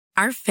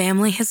Our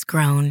family has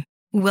grown.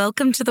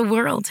 Welcome to the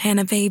world,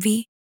 Hannah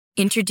baby.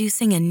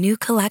 Introducing a new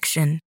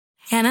collection,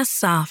 Hannah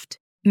Soft,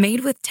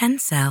 made with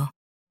Tencel.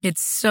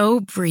 It's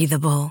so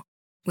breathable,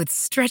 with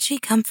stretchy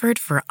comfort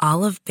for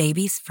all of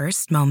baby's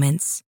first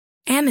moments.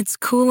 And it's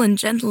cool and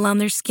gentle on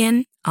their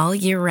skin all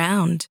year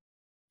round.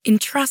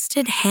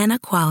 Entrusted Hannah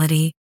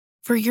quality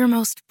for your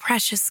most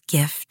precious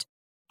gift.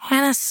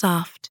 Hannah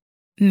Soft,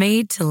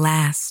 made to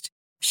last.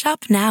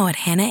 Shop now at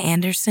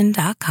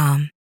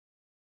hannahanderson.com.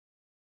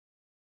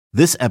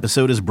 This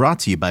episode is brought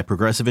to you by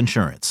Progressive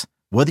Insurance.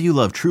 Whether you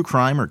love true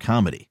crime or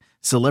comedy,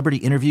 celebrity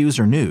interviews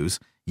or news,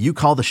 you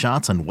call the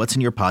shots on what's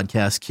in your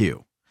podcast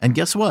queue. And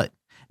guess what?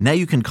 Now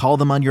you can call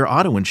them on your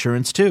auto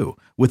insurance too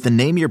with the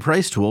Name Your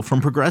Price tool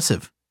from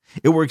Progressive.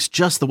 It works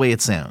just the way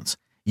it sounds.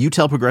 You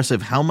tell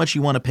Progressive how much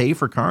you want to pay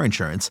for car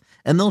insurance,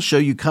 and they'll show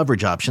you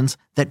coverage options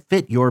that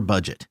fit your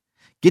budget.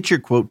 Get your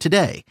quote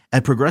today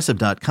at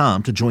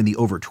Progressive.com to join the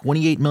over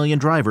 28 million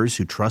drivers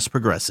who trust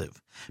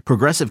Progressive.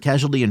 Progressive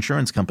Casualty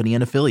Insurance Company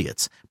and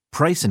Affiliates.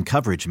 Price and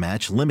coverage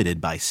match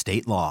limited by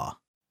state law.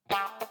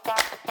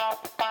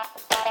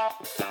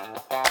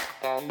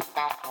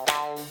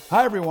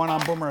 Hi everyone,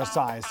 I'm Boomer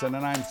Esiason,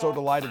 and I'm so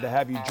delighted to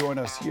have you join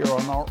us here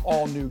on our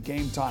all-new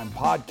Game Time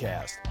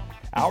podcast.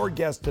 Our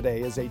guest today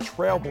is a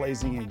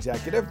trailblazing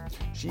executive.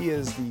 She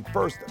is the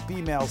first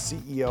female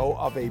CEO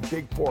of a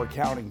Big Four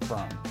accounting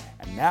firm.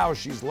 And now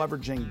she's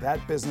leveraging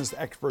that business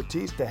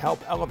expertise to help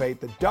elevate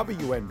the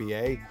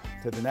WNBA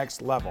to the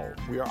next level.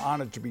 We are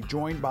honored to be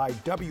joined by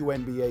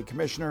WNBA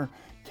Commissioner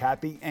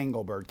Cathy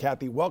Engelbert.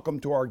 Cathy, welcome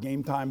to our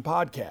Game Time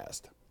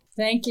podcast.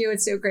 Thank you.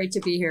 It's so great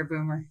to be here,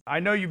 Boomer. I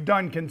know you've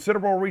done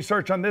considerable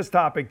research on this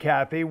topic,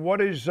 Cathy.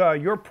 What is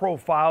your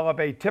profile of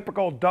a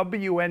typical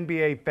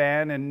WNBA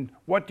fan, and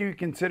what do you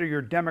consider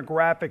your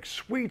demographic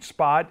sweet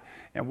spot,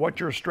 and what's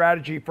your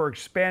strategy for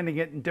expanding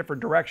it in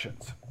different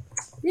directions?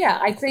 Yeah,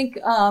 I think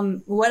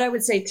what I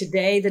would say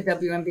today, the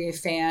WNBA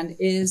fan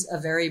is a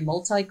very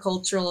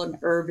multicultural and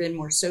urban,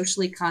 more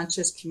socially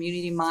conscious,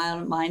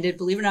 community-minded.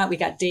 Believe it or not, we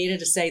got data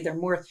to say they're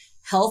more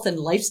health and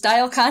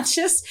lifestyle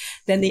conscious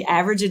than the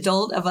average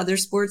adult of other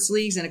sports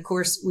leagues. And of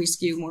course, we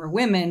skew more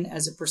women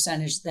as a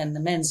percentage than the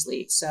men's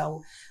league.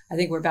 So I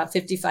think we're about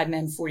 55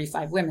 men,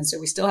 45 women. So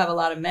we still have a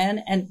lot of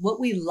men. And what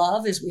we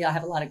love is we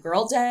have a lot of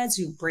girl dads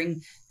who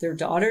bring their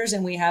daughters,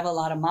 and we have a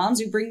lot of moms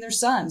who bring their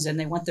sons, and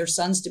they want their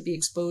sons to be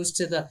exposed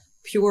to the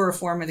purer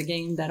form of the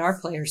game that our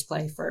players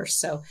play first.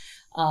 So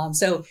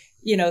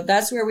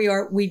that's where we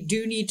are. We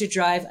do need to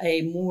drive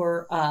a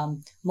more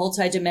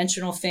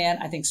multidimensional fan.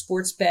 I think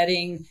sports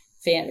betting,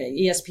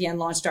 ESPN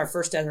launched our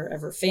first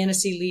ever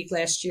fantasy league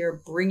last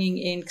year, bringing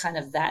in kind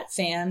of that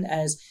fan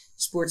as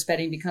sports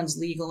betting becomes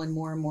legal in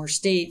more and more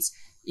states,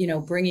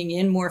 bringing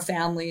in more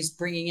families,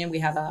 we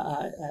have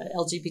a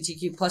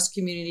LGBTQ plus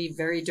community,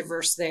 very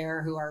diverse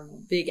there, who are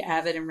big,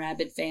 avid and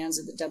rabid fans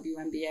of the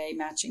WNBA,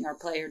 matching our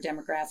player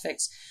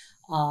demographics.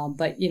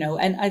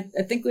 And I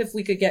think if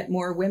we could get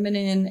more women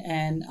in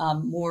and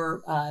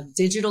more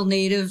digital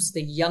natives,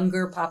 the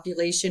younger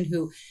population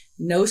who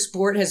no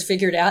sport has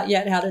figured out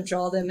yet how to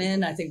draw them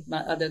in. I think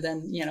other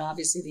than,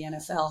 obviously the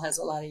NFL has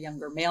a lot of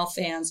younger male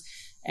fans,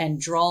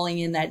 and drawing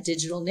in that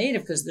digital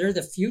native, because they're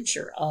the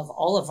future of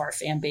all of our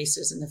fan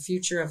bases and the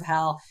future of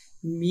how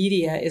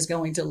media is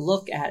going to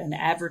look at and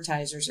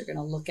advertisers are going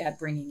to look at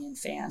bringing in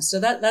fans. So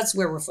that's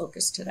where we're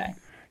focused today.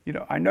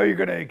 I know you're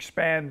going to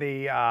expand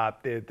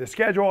the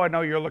schedule. I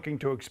know you're looking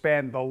to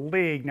expand the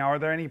league. Now, are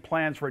there any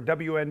plans for a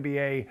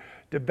WNBA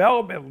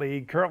development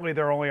league? Currently,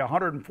 there are only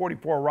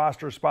 144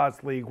 roster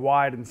spots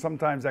league-wide, and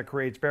sometimes that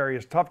creates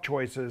various tough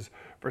choices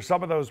for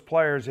some of those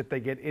players if they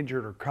get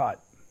injured or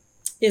cut.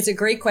 It's a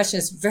great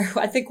question.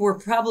 I think we're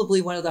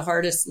probably one of the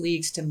hardest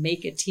leagues to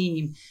make a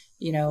team.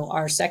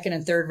 Our second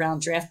and third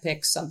round draft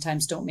picks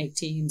sometimes don't make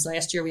teams.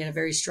 Last year, we had a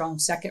very strong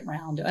second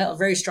round, a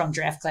very strong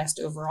draft class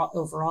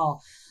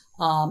overall.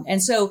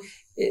 And so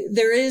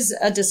there is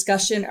a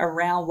discussion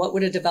around what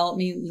would a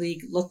development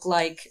league look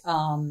like.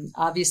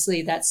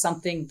 Obviously, that's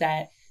something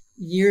that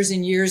years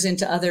and years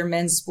into other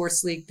men's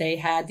sports league they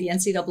had. The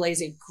NCAA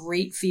is a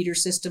great feeder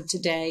system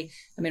today.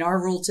 I mean,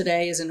 our rule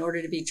today is in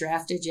order to be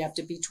drafted, you have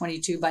to be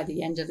 22 by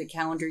the end of the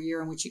calendar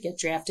year in which you get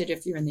drafted.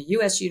 If you're in the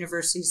U.S.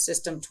 university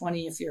system,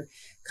 20 if you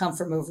come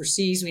from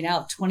overseas. We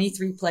now have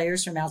 23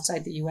 players from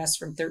outside the U.S.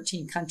 from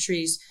 13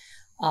 countries.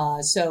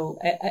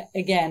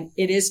 Again,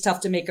 it is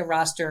tough to make a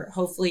roster.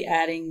 Hopefully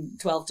adding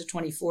 12 to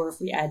 24,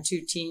 if we add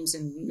 2 teams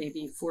and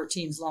maybe 4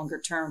 teams longer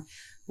term,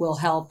 will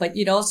help. But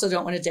you also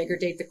don't want to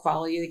degrade the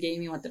quality of the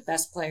game. You want the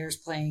best players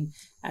playing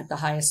at the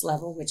highest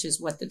level, which is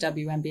what the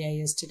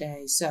WNBA is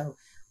today. So,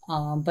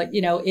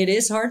 it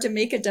is hard to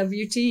make a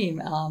W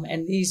team.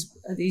 And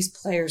these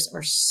players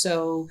are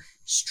so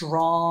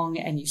strong,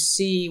 and you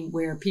see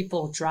where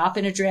people drop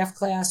in a draft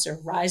class or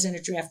rise in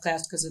a draft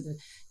class because of the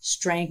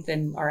strength,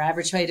 and our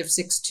average height of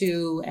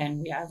 6'2",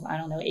 and we have,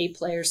 8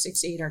 players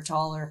 6'8" or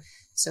taller.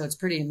 So it's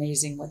pretty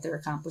amazing what they're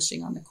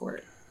accomplishing on the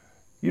court.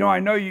 I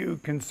know you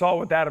consult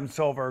with Adam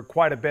Silver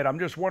quite a bit. I'm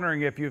just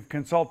wondering if you've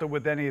consulted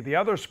with any of the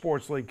other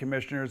sports league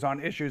commissioners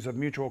on issues of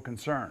mutual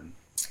concern.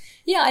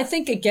 Yeah, I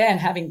think, again,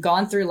 having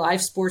gone through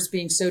live sports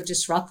being so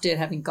disrupted,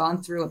 having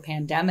gone through a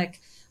pandemic,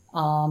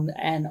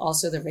 and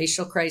also the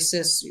racial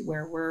crisis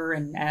where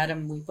and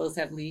Adam, we both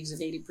have leagues of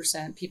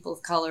 80% people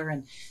of color.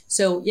 And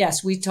so,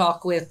 yes, we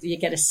talk you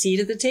get a seat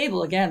at the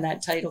table. Again,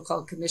 that title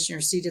called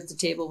commissioner, seat at the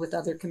table with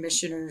other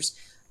commissioners.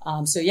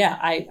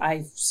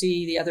 I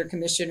see the other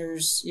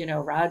commissioners,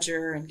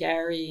 Roger and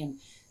Gary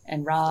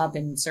and Rob,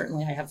 and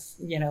certainly I have,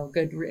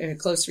 a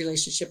close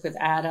relationship with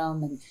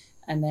Adam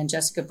and then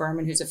Jessica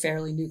Berman, who's a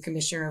fairly new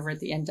commissioner over at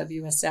the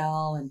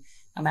NWSL. And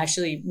I'm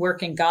actually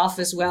working golf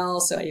as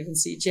well. So I even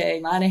see Jay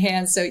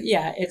Monahan. So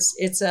yeah,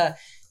 it's a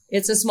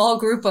small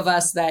group of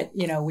us that,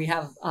 we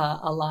have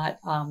a lot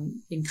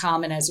in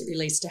common as it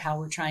relates to how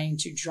we're trying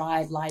to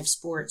drive live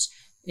sports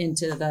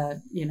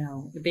into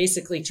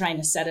basically trying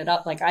to set it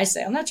up. Like I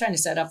say, I'm not trying to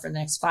set up for the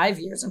next 5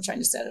 years. I'm trying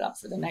to set it up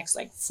for the next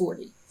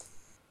 40.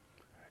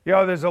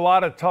 There's a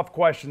lot of tough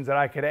questions that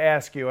I could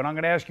ask you, and I'm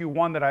going to ask you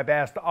one that I've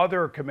asked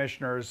other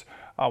commissioners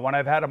when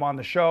I've had them on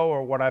the show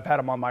or when I've had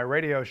them on my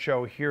radio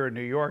show here in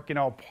New York.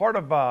 Part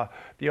of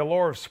the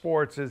allure of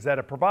sports is that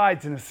it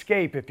provides an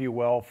escape, if you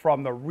will,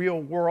 from the real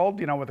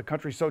world, with the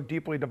country so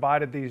deeply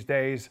divided these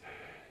days.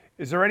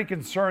 Is there any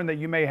concern that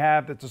you may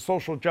have that the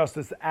social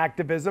justice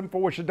activism,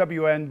 for which the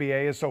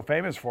WNBA is so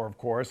famous for, of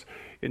course,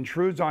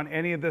 intrudes on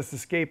any of this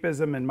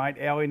escapism and might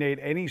alienate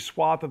any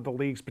swath of the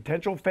league's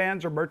potential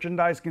fans or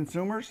merchandise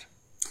consumers?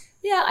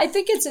 Yeah, I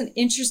think it's an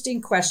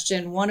interesting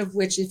question, one of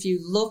which, if you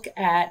look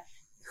at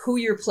who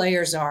your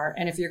players are,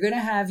 and if you're going to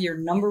have your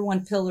number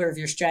one pillar of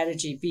your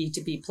strategy be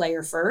to be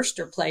player first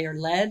or player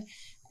led,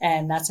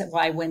 and that's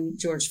why when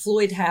George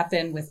Floyd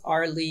happened with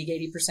our league,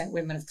 80%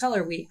 women of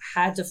color, we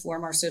had to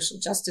form our Social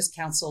Justice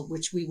Council,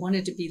 which we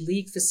wanted to be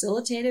league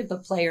facilitated,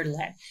 but player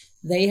led.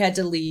 They had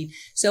to lead.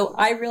 So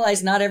I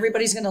realize not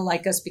everybody's going to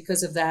like us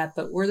because of that,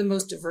 but we're the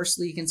most diverse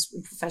league in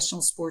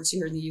professional sports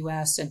here in the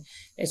U.S. And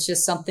it's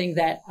just something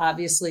that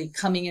obviously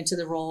coming into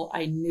the role,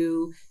 I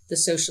knew the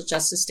social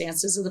justice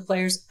stances of the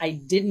players. I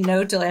didn't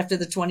know till after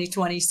the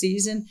 2020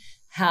 season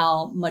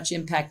how much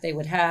impact they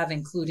would have,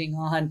 including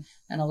on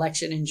an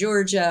election in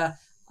Georgia,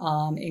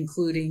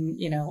 including,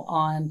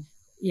 on,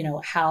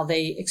 how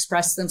they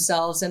express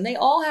themselves. And they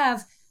all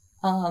have,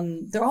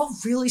 they're all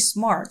really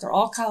smart. They're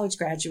all college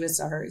graduates.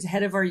 Our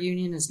head of our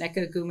union is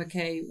Nneka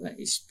Ogwumike.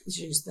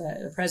 She's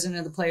the president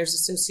of the Players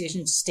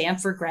Association,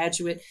 Stanford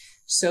graduate,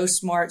 so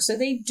smart. So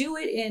they do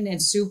it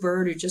and Sue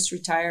Bird, who just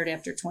retired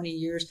after 20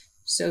 years,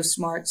 so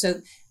smart.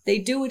 So they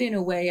do it in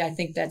a way I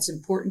think that's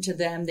important to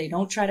them. They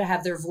don't try to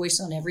have their voice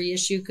on every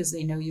issue because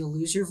they know you'll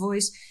lose your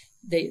voice.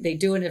 They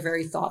do it in a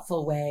very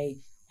thoughtful way.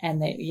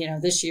 And they,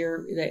 this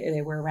year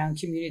they were around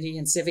community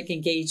and civic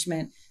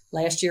engagement.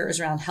 Last year it was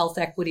around health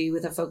equity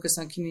with a focus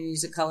on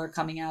communities of color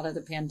coming out of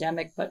the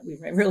pandemic, but we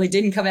really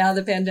didn't come out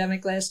of the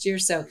pandemic last year.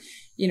 So,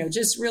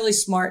 just really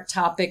smart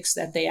topics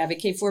that they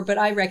advocate for. But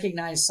I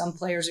recognize some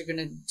players are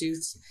going to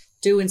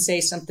do and say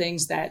some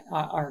things that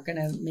are going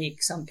to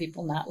make some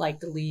people not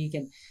like the league.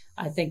 And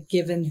I think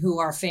given who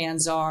our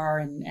fans are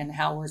and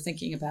how we're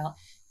thinking about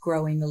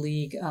growing the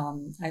league,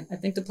 I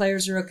think the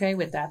players are okay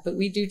with that. But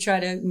we do try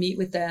to meet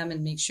with them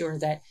and make sure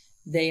that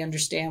they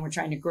understand we're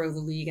trying to grow the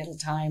league at a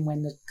time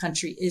when the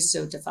country is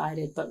so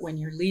divided. But when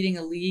you're leading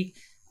a league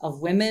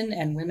of women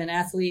and women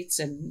athletes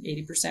and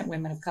 80%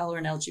 women of color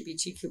and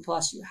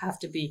LGBTQ+, you have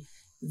to be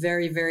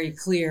very, very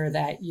clear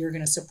that you're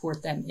going to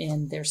support them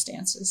in their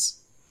stances.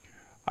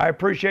 I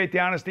appreciate the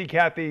honesty,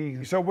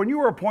 Kathy. So when you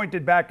were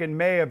appointed back in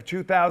May of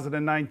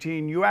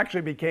 2019, you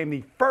actually became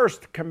the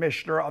first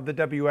commissioner of the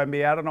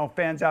WNBA. I don't know if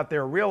fans out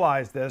there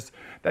realize this,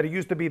 that it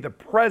used to be the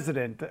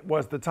president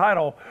was the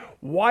title.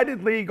 Why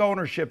did league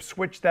ownership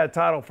switch that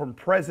title from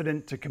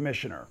president to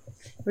commissioner?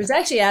 It was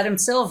actually Adam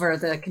Silver,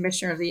 the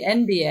commissioner of the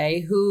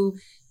NBA, who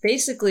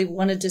basically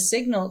wanted to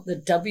signal the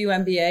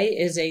WNBA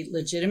is a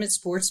legitimate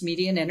sports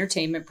media and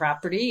entertainment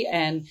property,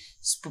 and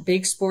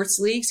big sports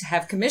leagues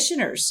have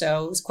commissioners.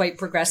 So it was quite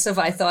progressive.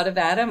 I thought of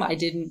Adam.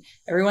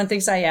 Everyone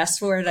thinks I asked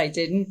for it. I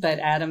didn't, but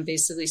Adam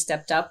basically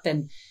stepped up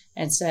and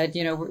said,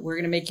 we're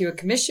going to make you a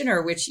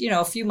commissioner, which,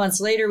 a few months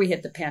later we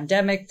hit the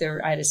pandemic.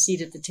 I had a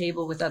seat at the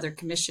table with other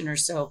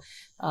commissioners. So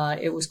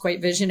it was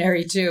quite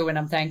visionary too. And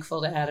I'm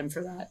thankful to Adam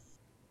for that.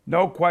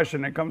 No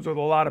question. It comes with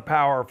a lot of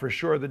power for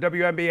sure. The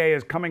WNBA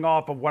is coming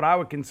off of what I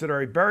would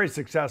consider a very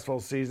successful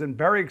season.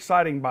 Very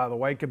exciting, by the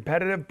way.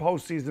 Competitive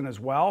postseason as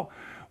well.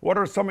 What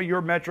are some of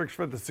your metrics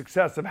for the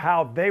success of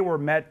how they were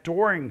met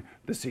during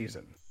the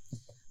season?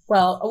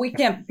 Well, we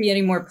can't be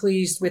any more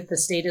pleased with the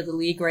state of the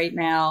league right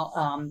now.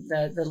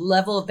 The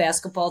level of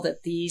basketball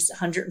that these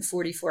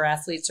 144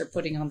 athletes are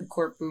putting on the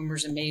court, Boomer,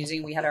 is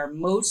amazing. We had our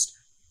most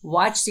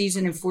watched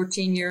season in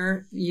 14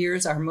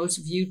 years, our most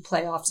viewed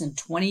playoffs in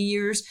 20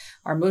 years,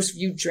 our most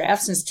viewed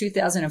draft since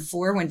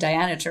 2004 when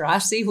Diana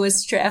Taurasi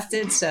was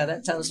drafted. So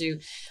that tells you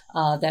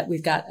that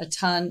we've got a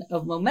ton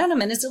of momentum.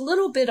 And it's a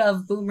little bit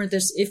of Boomer,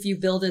 this if you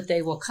build it,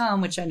 they will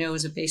come, which I know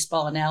is a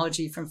baseball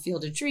analogy from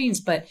Field of Dreams.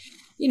 But,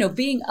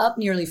 being up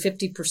nearly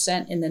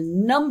 50% in the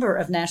number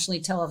of nationally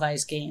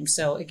televised games.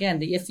 So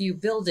again, if you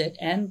build it,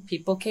 and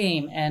people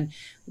came, and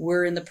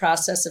we're in the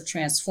process of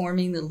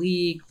transforming the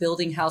league,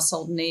 building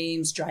household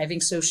names,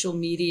 driving social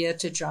media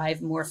to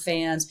drive more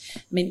fans.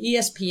 I mean,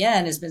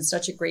 ESPN has been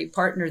such a great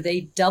partner.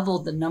 They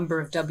doubled the number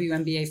of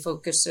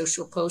WNBA-focused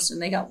social posts, and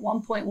they got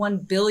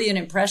 1.1 billion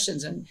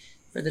impressions. And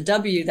for the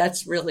W,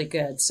 that's really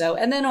good. So,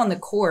 and then on the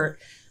court,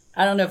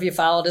 I don't know if you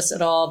followed us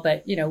at all,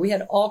 but, we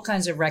had all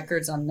kinds of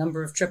records on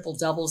number of triple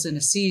doubles in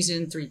a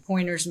season,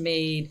 3-pointers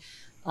made.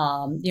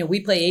 We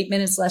play 8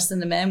 minutes less than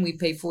the men. We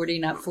play 40,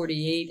 not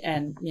 48.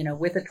 And,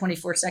 with a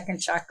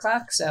 24-second shot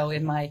clock. So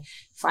in my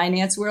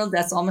finance world,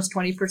 that's almost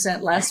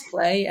 20% less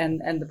play.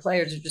 And the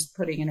players are just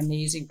putting an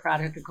amazing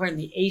product. According,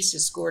 the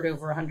Aces scored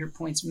over 100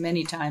 points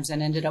many times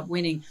and ended up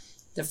winning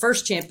the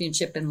first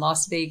championship in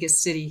Las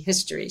Vegas City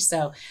history.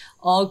 So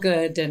all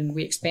good. And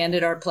we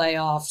expanded our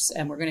playoffs,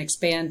 and we're going to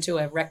expand to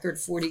a record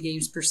 40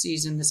 games per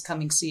season this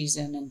coming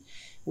season. And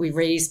we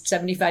raised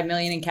 $75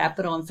 million in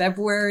capital in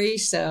February.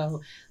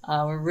 So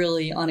we're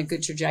really on a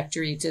good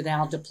trajectory to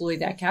now deploy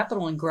that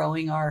capital and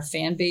growing our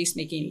fan base,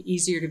 making it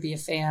easier to be a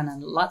fan,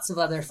 and lots of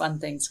other fun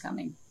things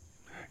coming.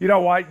 You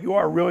know what? You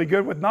are really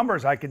good with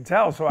numbers, I can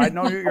tell. So I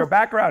know your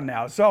background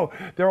now. So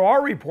there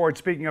are reports,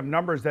 speaking of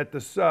numbers, that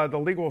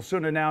the league will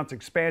soon announce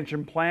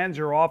expansion plans.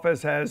 Your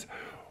office has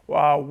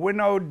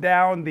winnowed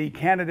down the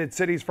candidate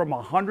cities from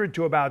 100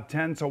 to about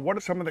 10. So what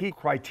are some of the key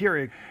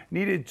criteria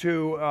needed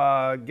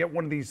to get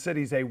one of these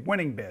cities a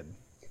winning bid?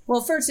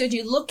 Well, first, if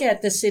you look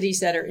at the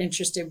cities that are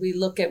interested, we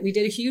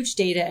did a huge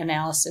data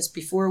analysis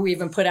before we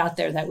even put out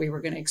there that we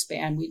were going to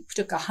expand. We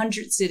took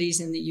 100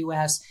 cities in the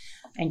U.S.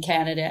 and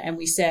Canada, and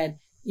we said,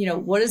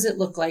 what does it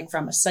look like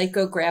from a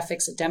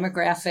psychographics, a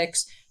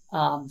demographics?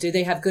 Do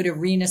they have good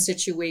arena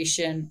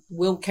situation?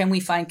 Can we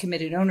find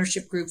committed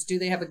ownership groups? Do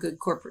they have a good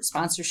corporate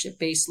sponsorship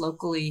base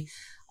locally?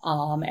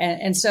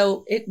 And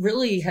so it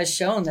really has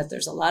shown that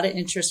there's a lot of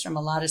interest from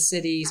a lot of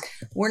cities.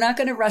 We're not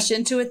going to rush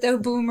into it though,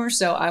 Boomer.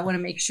 So I want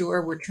to make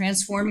sure we're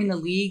transforming the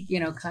league,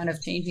 kind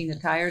of changing the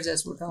tires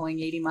as we're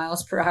going 80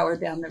 miles per hour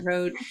down the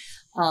road.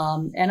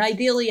 And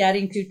ideally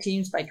adding 2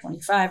 teams by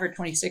 25 or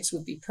 26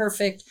 would be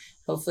perfect.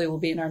 Hopefully we'll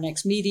be in our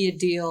next media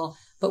deal.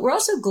 But we're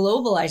also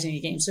globalizing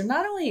the game. So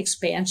not only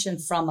expansion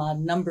from a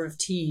number of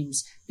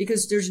teams,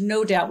 because there's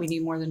no doubt we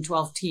need more than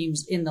 12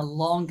 teams in the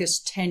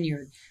longest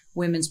tenured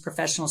women's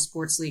professional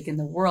sports league in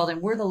the world.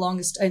 And we're the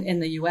longest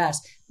in the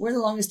U.S. We're the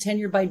longest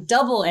tenured by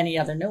double any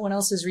other. No one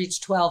else has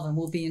reached 12, and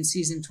we'll be in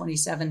season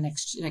 27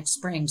 next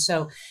spring.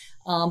 So,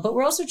 but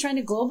we're also trying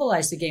to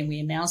globalize the game. We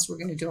announced we're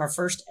going to do our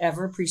first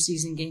ever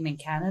preseason game in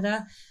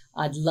Canada.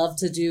 I'd love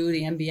to do,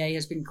 the NBA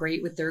has been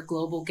great with their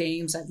global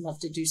games. I'd love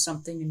to do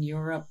something in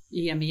Europe,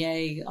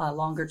 EMEA,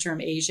 longer term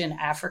Asia and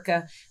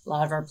Africa. A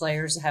lot of our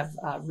players have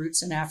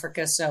roots in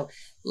Africa. So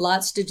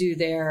lots to do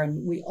there.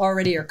 And we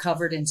already are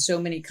covered in so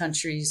many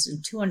countries,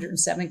 in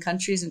 207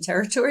 countries and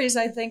territories,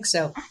 I think.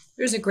 So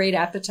there's a great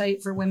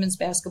appetite for women's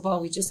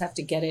basketball. We just have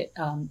to get it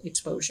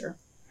exposure.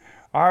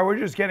 All right, we're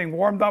just getting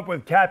warmed up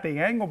with Cathy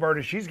Engelbert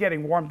as she's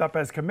getting warmed up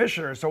as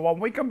commissioner. So when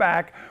we come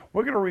back,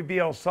 we're going to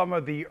reveal some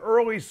of the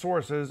early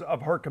sources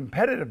of her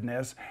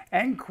competitiveness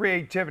and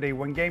creativity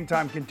when Game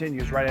Time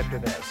continues right after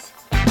this.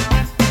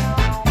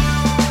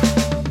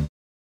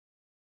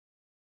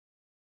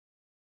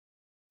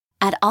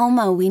 At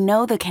Alma, we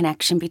know the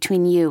connection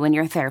between you and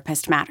your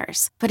therapist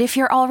matters. But if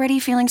you're already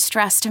feeling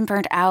stressed and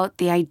burnt out,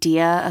 the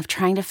idea of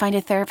trying to find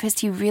a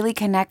therapist you really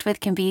connect with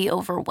can be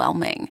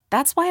overwhelming.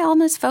 That's why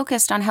Alma's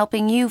focused on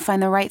helping you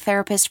find the right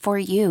therapist for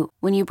you.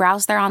 When you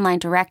browse their online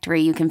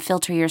directory, you can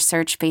filter your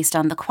search based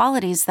on the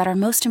qualities that are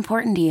most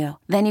important to you.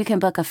 Then you can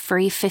book a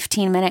free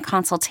 15-minute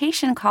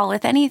consultation call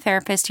with any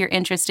therapist you're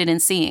interested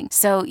in seeing,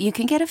 so you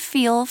can get a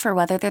feel for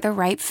whether they're the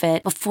right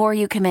fit before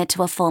you commit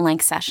to a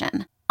full-length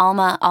session.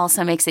 Alma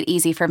also makes it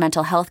easy for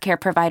mental health care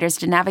providers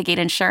to navigate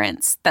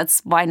insurance. That's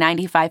why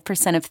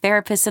 95% of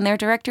therapists in their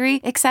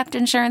directory accept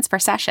insurance for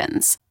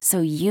sessions,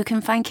 so you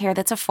can find care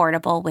that's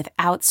affordable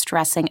without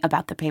stressing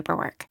about the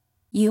paperwork.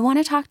 You want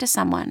to talk to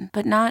someone,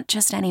 but not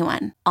just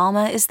anyone.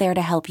 Alma is there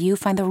to help you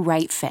find the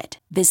right fit.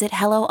 Visit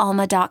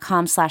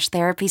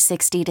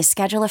helloalma.com/therapy60 to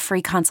schedule a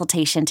free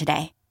consultation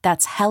today.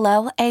 That's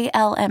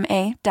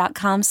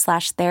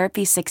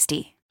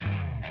helloalma.com/therapy60.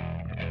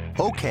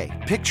 Okay,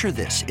 picture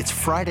this. It's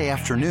Friday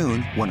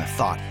afternoon when a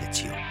thought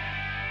hits you.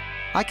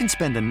 I can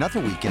spend another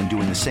weekend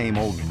doing the same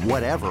old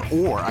whatever,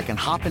 or I can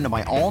hop into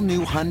my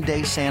all-new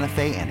Hyundai Santa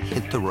Fe and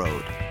hit the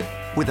road.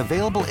 With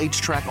available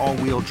H-Track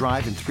all-wheel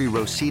drive and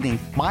 3-row seating,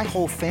 my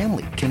whole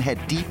family can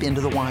head deep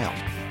into the wild.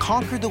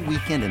 Conquer the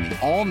weekend in the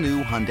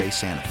all-new Hyundai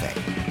Santa Fe.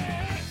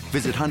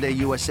 Visit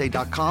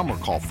HyundaiUSA.com or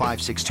call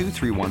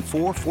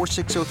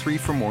 562-314-4603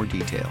 for more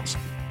details.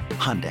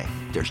 Hyundai,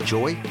 there's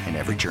joy in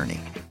every journey.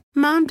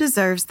 Mom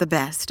deserves the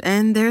best,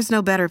 and there's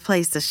no better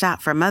place to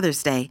shop for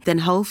Mother's Day than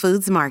Whole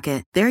Foods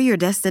Market. They're your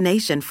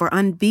destination for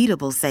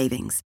unbeatable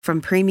savings, from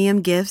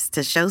premium gifts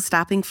to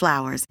show-stopping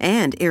flowers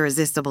and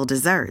irresistible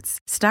desserts.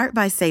 Start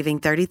by saving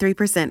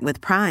 33% with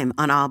Prime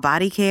on all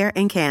body care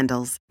and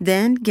candles.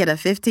 Then get a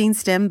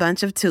 15-stem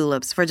bunch of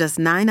tulips for just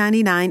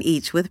 $9.99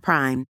 each with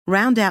Prime.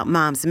 Round out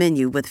Mom's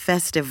menu with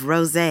festive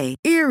rosé,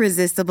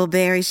 irresistible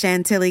berry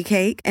chantilly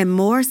cake, and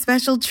more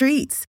special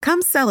treats.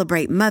 Come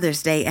celebrate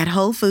Mother's Day at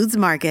Whole Foods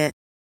Market.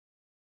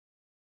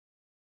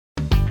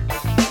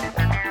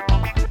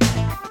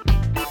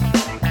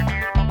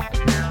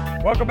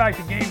 Welcome back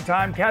to Game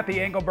Time.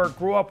 Kathy Engelbert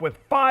grew up with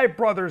 5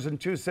 brothers and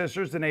 2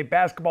 sisters in a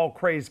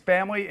basketball-crazed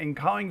family in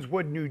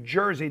Collingswood, New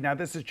Jersey. Now,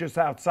 this is just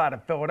outside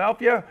of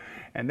Philadelphia,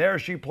 and there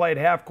she played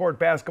half-court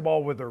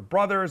basketball with her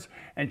brothers,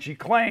 and she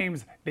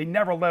claims they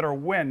never let her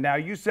win. Now,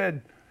 you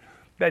said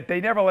that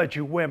they never let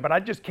you win, but I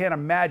just can't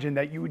imagine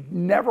that you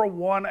never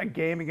won a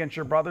game against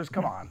your brothers.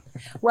 Come on.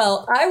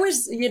 Well, I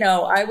was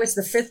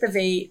the 5th of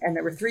 8, and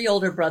there were 3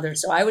 older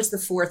brothers, so I was the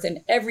 4th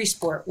in every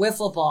sport: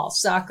 wiffle ball,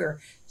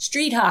 soccer,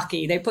 street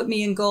hockey. They put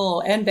me in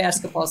goal, and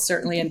basketball,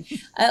 certainly. And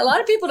a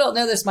lot of people don't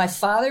know this. My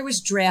father was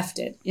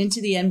drafted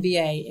into the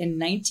NBA in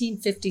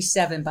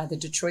 1957 by the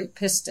Detroit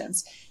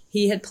Pistons.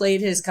 He had played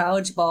his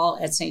college ball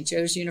at St.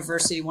 Joe's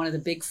University, one of the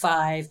Big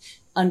Five,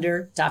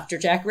 under Dr.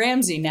 Jack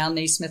Ramsey, now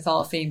Naismith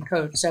Hall of Fame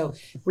coach. So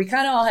we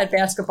kind of all had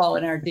basketball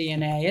in our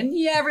DNA. And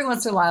yeah, every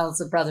once in a while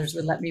the brothers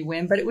would let me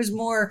win, but it was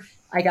more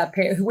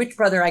which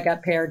brother I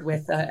got paired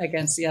with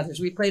against the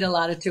others. We played a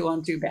lot of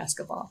 2-on-2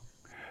 basketball.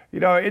 You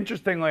know,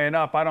 interestingly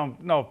enough, I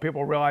don't know if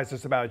people realize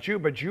this about you,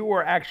 but you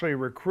were actually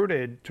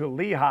recruited to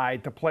Lehigh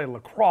to play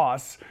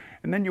lacrosse.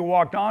 And then you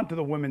walked on to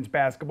the women's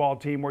basketball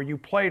team where you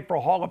played for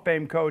Hall of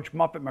Fame coach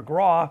Muffet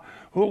McGraw,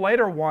 who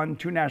later won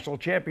 2 national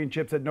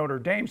championships at Notre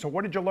Dame. So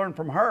what did you learn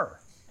from her?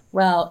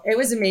 Well, it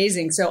was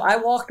amazing. So I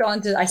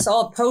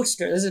saw a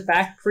poster. This is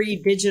back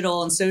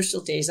pre-digital and social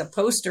days, a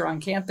poster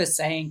on campus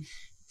saying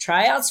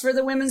tryouts for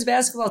the women's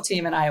basketball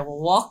team. And I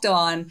walked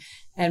on,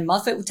 and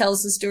Muffet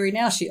tells the story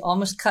now. She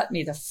almost cut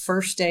me the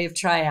first day of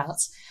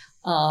tryouts.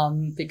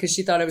 Because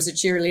she thought I was a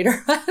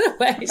cheerleader, by the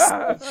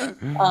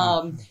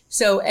way.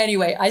 So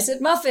anyway, I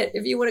said, Muffet,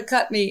 if you would have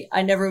cut me,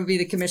 I never would be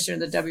the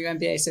commissioner of the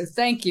WNBA. So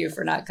thank you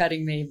for not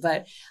cutting me.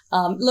 But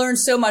learned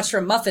so much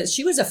from Muffet.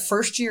 She was a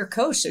first-year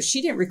coach, so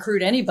she didn't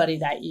recruit anybody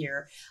that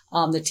year.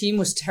 The team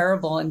was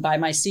terrible. And by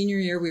my senior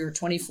year, we were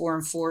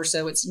 24-4.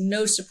 So it's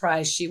no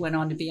surprise she went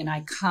on to be an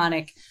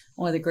iconic,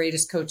 one of the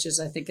greatest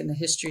coaches, I think, in the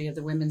history of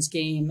the women's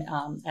game,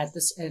 and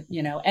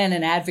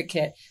an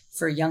advocate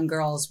for young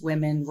girls,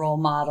 women, role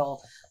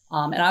model.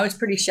 And I was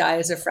pretty shy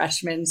as a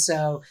freshman.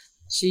 So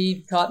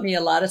she taught me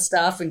a lot of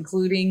stuff,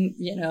 including,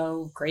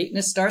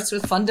 greatness starts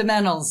with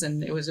fundamentals,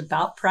 and it was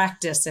about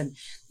practice. And,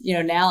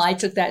 now I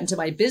took that into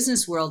my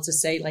business world to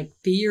say,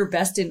 be your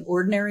best in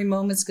ordinary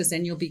moments, because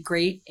then you'll be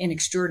great in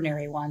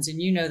extraordinary ones.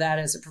 And you know that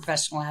as a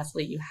professional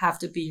athlete, you have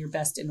to be your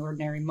best in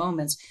ordinary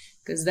moments.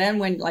 Because then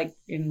when,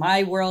 in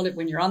my world,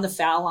 when you're on the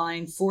foul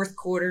line, 4th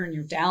quarter, and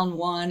you're down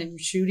 1 and you're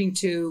shooting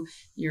 2,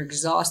 you're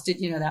exhausted,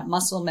 that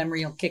muscle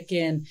memory will kick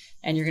in,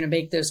 and you're going to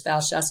make those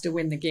foul shots to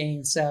win the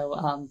game.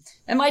 So,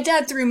 and my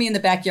dad threw me in the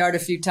backyard a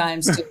few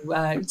times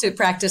to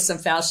practice some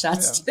foul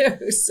shots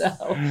too.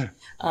 So,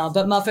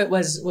 but Muffet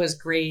was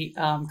great.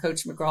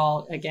 Coach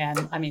McGraw, again,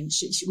 I mean,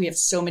 we have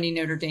so many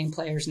Notre Dame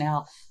players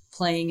now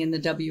playing in the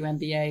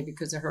WNBA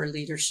because of her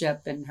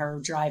leadership and her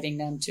driving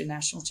them to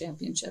national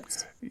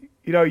championships.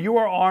 You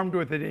were armed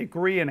with a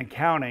degree in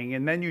accounting,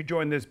 and then you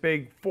joined this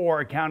Big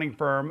 4 accounting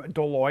firm,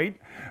 Deloitte.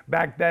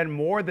 Back then,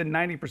 more than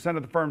 90%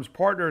 of the firm's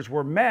partners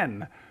were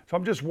men. So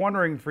I'm just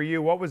wondering for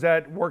you, what was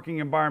that working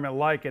environment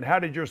like, and how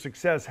did your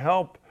success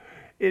help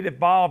it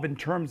evolve in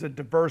terms of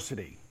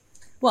diversity?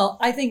 Well,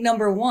 I think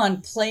number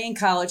one, playing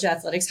college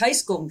athletics, high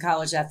school and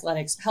college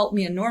athletics helped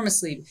me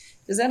enormously,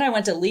 because then I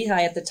went to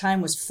Lehigh at the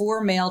time, was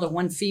 4 male to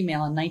 1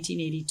 female in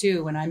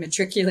 1982 when I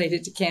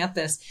matriculated to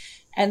campus.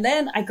 And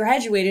then I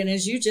graduated, and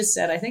as you just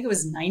said, I think it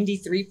was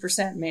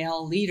 93%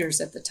 male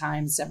leaders at the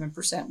time,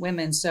 7%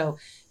 women. So,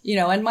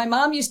 and my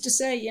mom used to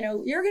say,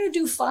 you're going to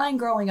do fine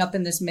growing up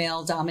in this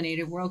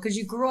male-dominated world because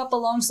you grew up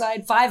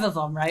alongside 5 of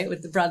them, right,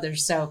 with the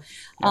brothers. So,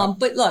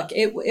 but look,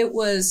 it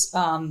was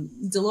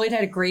Deloitte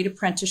had a great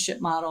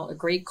apprenticeship model, a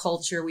great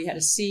culture. We had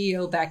a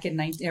CEO back in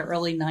the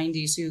early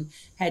 90s who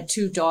had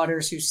 2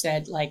 daughters who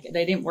said,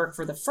 they didn't work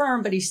for the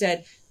firm, but he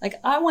said,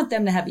 I want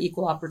them to have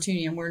equal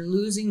opportunity, and we're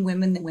losing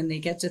women when they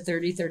get to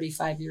 30,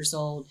 35 years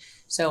old.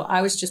 So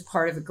I was just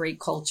part of a great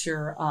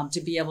culture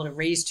to be able to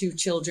raise 2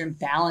 children,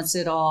 balance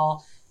it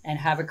all, and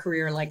have a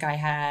career like I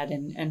had,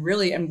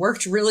 and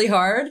worked really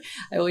hard.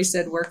 I always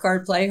said, work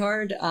hard, play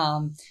hard.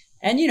 And,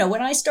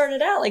 when I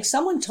started out,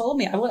 someone told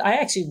me, I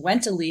actually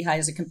went to Lehigh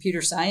as a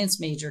computer science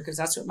major because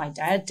that's what my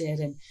dad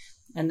did.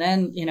 And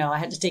then, I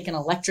had to take an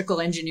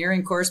electrical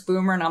engineering course,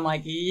 Boomer. And I'm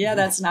like, yeah,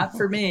 that's not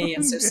for me.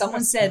 And so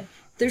someone said,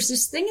 there's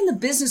this thing in the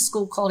business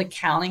school called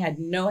accounting. I had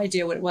no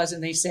idea what it was.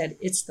 And they said,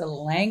 it's the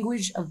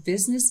language of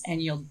business, and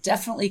you'll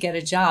definitely get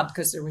a job,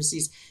 because there was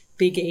these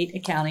big 8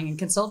 accounting and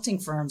consulting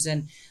firms.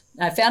 And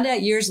I found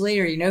out years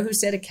later, you know who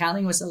said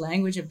accounting was the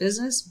language of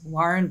business?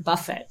 Warren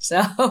Buffett.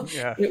 So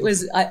It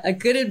was a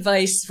good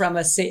advice from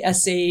a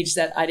sage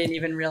that I didn't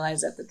even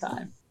realize at the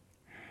time.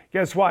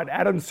 Guess what?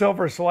 Adam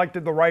Silver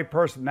selected the right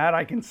person. That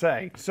I can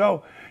say.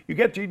 So you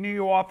get to your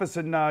new office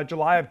in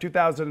July of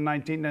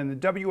 2019, and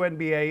the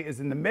WNBA is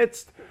in the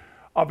midst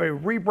of a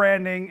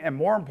rebranding, and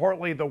more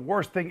importantly, the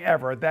worst thing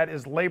ever, that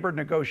is labor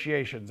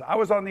negotiations. I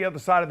was on the other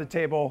side of the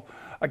table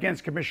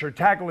against Commissioner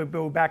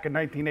Tagliabue back in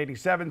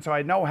 1987, so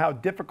I know how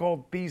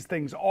difficult these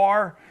things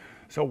are.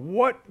 So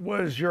what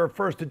was your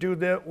first to-do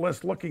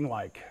list looking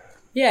like?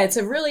 Yeah, it's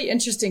a really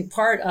interesting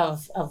part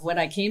of when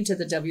I came to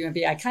the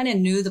WNBA. I kind of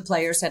knew the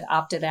players had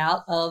opted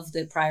out of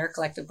the prior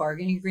collective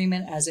bargaining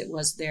agreement as it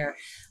was their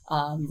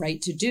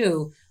right to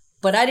do.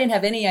 But I didn't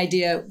have any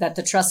idea that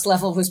the trust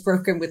level was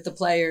broken with the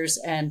players.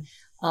 And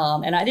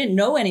I didn't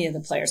know any of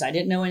the players. I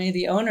didn't know any of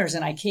the owners.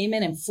 And I came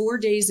in and 4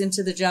 days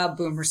into the job,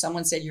 Boomer,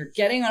 someone said, you're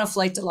getting on a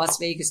flight to Las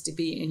Vegas to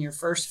be in your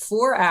first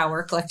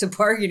 4-hour collective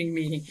bargaining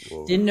meeting.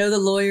 Whoa. Didn't know the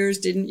lawyers,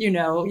 didn't,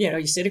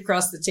 you sit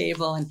across the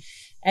table.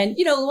 And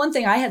the one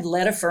thing, I had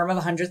led a firm of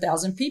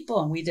 100,000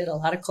 people, and we did a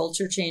lot of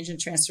culture change and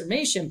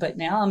transformation. But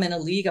now I'm in a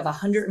league of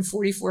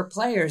 144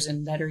 players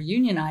and that are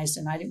unionized,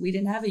 and we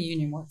didn't have a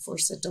union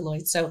workforce at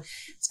Deloitte. So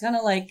it's kind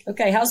of like,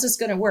 okay, how's this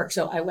going to work?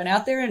 So I went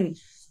out there and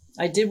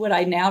I did what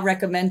I now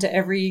recommend to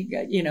every,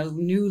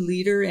 new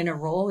leader in a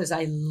role is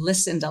I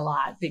listened a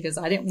lot, because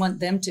I didn't want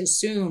them to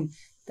assume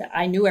that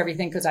I knew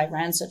everything because I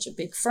ran such a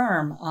big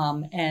firm.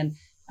 And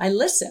I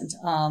listened.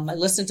 I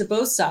listened to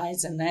both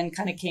sides, and then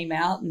kind of came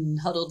out and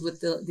huddled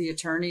with the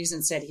attorneys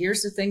and said,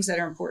 here's the things that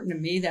are important to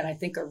me that I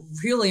think are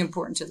really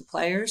important to the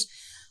players.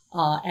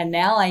 And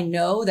now I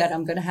know that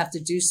I'm going to have to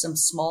do some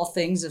small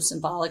things of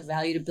symbolic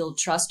value to build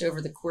trust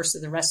over the course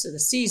of the rest of the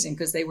season,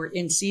 because they were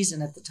in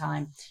season at the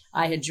time.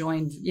 I had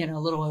joined, a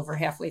little over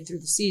halfway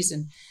through the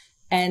season.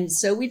 And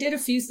so we did a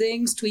few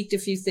things, tweaked a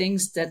few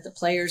things that the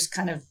players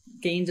kind of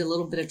gained a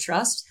little bit of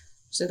trust,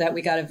 so that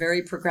we got a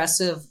very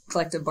progressive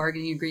collective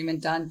bargaining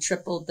agreement done,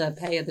 tripled the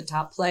pay of the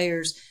top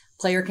players.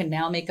 Player can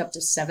now make up to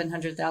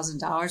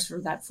 $700,000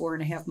 for that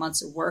 4.5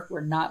 months of work.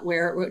 We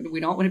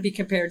don't want to be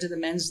compared to the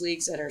men's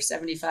leagues that are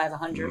 75,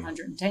 100,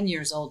 110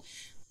 years old,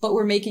 but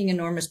we're making an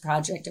enormous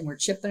project, and we're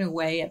chipping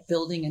away at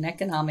building an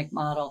economic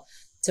model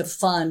to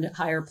fund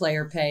higher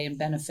player pay and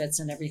benefits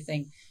and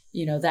everything.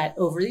 That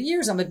over the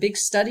years, I'm a big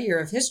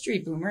studier of history,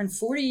 Boomer, and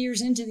 40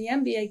 years into the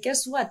NBA,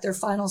 guess what? Their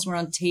finals were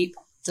on tape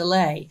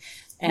delay.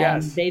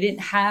 And They didn't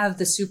have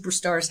the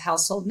superstars,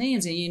 household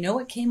names. And you know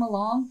what came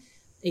along?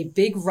 A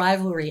big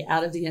rivalry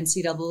out of the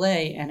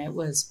NCAA, and it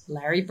was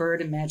Larry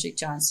Bird and Magic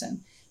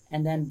Johnson.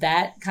 And then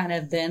that kind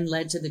of then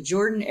led to the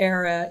Jordan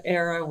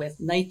era with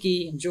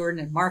Nike and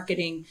Jordan and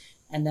marketing,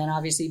 and then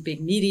obviously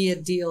big media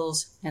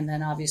deals, and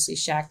then obviously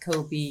Shaq,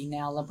 Kobe,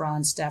 now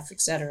LeBron, Steph,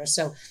 et cetera.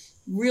 So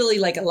really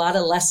like a lot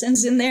of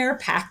lessons in there,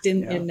 packed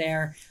in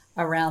there,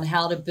 around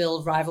how to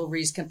build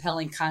rivalries,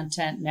 compelling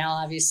content. Now,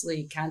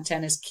 obviously,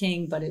 content is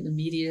king, but the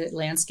media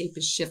landscape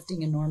is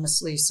shifting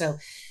enormously. So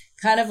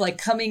kind of like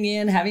coming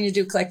in, having to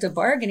do collective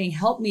bargaining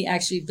helped me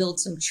actually build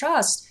some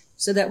trust,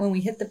 so that when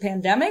we hit the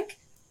pandemic,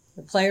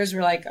 the players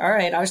were like, all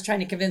right, I was trying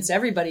to convince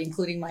everybody,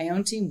 including my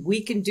own team,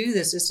 we can do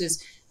this. This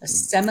is a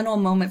seminal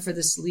moment for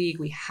this league.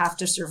 We have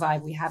to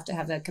survive. We have to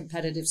have that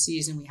competitive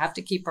season. We have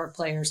to keep our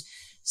players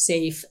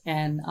safe.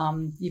 And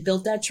you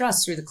build that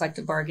trust through the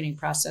collective bargaining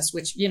process,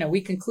 which,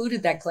 we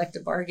concluded that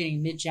collective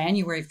bargaining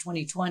mid-January of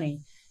 2020.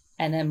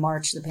 And then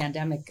March, the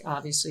pandemic,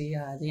 obviously,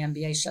 the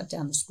NBA shut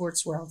down the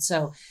sports world.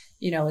 So,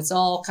 it's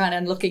all kind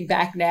of looking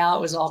back now,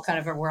 it was all kind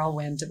of a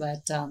whirlwind,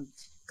 but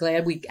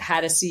glad we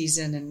had a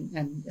season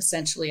and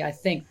essentially, I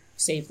think,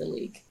 saved the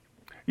league.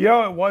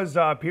 It was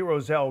Pete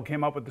Rozelle who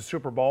came up with the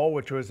Super Bowl,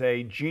 which was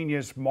a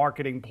genius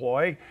marketing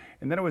ploy.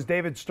 And then it was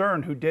David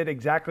Stern who did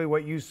exactly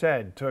what you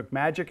said, took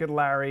Magic and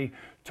Larry,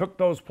 took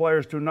those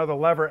players to another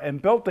level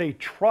and built a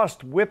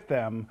trust with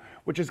them,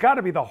 which has got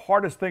to be the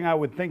hardest thing I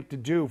would think to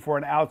do for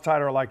an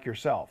outsider like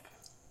yourself.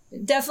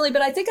 Definitely.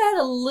 But I think I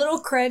had a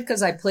little cred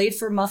because I played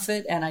for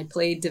Muffet and I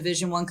played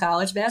Division I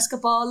college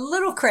basketball, a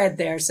little cred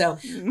there. So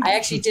I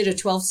actually did a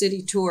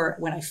 12-city tour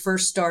when I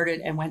first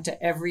started and went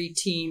to every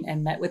team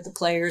and met with the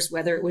players,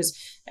 whether it was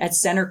at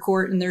center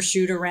court in their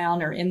shoot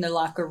around or in the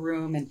locker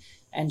room.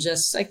 And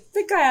just, I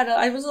think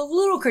I was a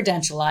little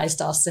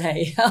credentialized, I'll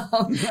say,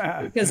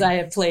 because I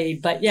had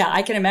played. But yeah,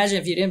 I can imagine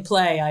if you didn't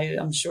play,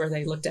 I'm sure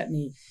they looked at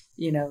me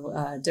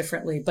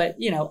differently. But,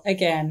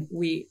 again,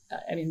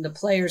 the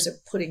players are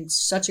putting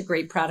such a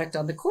great product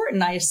on the court.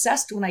 And I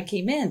assessed when I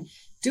came in,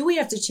 do we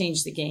have to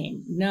change the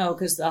game? No,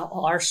 because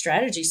our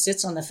strategy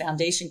sits on the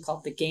foundation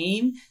called the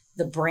game,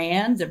 the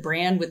brand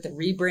with the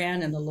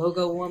rebrand and the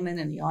logo woman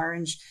and the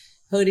orange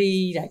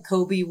hoodie that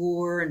Kobe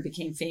wore and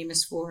became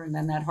famous for. And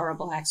then that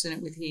horrible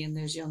accident with he and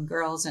those young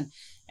girls.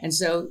 And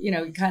so,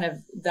 kind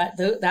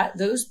of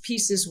those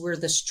pieces were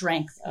the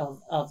strength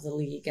of the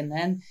league. And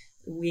then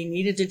we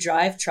needed to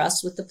drive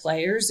trust with the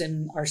players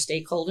and our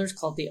stakeholders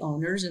called the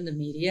owners and the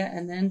media,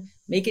 and then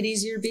make it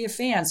easier to be a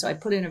fan. So I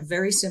put in a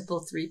very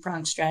simple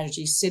 3-pronged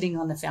strategy sitting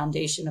on the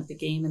foundation of the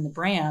game and the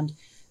brand,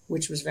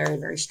 which was very,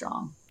 very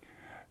strong.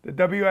 The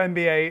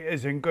WNBA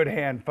is in good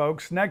hand,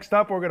 folks. Next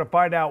up, we're going to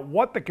find out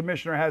what the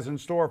commissioner has in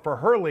store for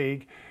her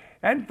league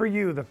and for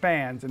you, the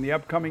fans, in the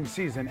upcoming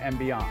season and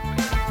beyond.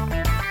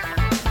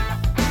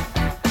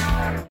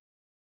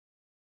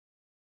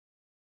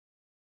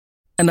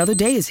 Another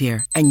day is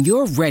here, and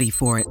you're ready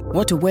for it.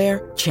 What to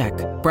wear? Check.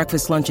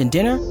 Breakfast, lunch, and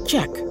dinner?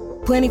 Check.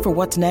 Planning for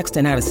what's next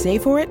and how to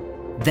save for it?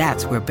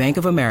 That's where Bank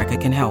of America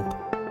can help.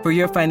 For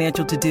your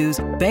financial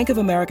to-dos, Bank of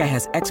America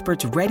has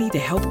experts ready to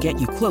help get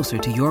you closer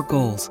to your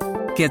goals.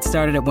 Get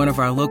started at one of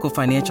our local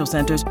financial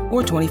centers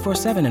or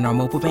 24/7 in our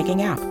mobile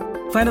banking app.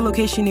 Find a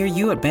location near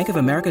you at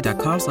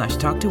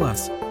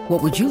bankofamerica.com/talktous.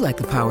 What would you like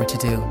the power to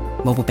do?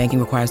 Mobile banking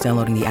requires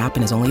downloading the app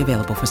and is only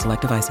available for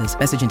select devices.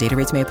 Message and data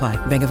rates may apply.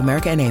 Bank of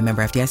America N.A.,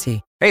 member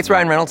FDIC. Hey, it's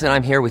Ryan Reynolds, and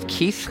I'm here with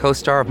Keith,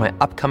 co-star of my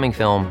upcoming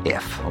film,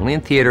 If, only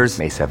in theaters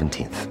May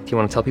 17th. Do you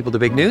want to tell people the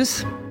big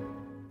news?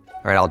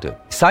 All right, I'll do it.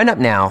 Sign up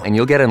now and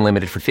you'll get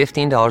unlimited for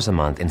 $15 a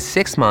month and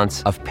 6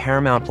 months of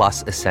Paramount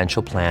Plus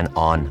Essential Plan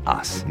on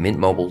us.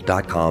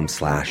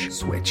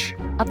 MintMobile.com/switch.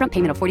 Upfront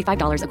payment of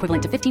 $45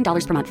 equivalent to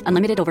 $15 per month.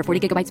 Unlimited over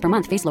 40 gigabytes per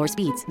month. Face lower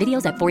speeds.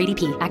 Videos at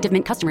 480p. Active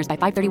Mint customers by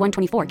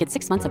 531.24 get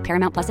 6 months of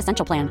Paramount Plus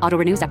Essential Plan. Auto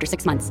renews after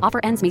 6 months. Offer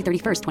ends May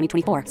 31st,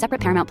 2024.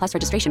 Separate Paramount Plus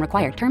registration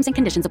required. Terms and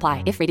conditions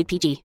apply if rated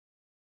PG.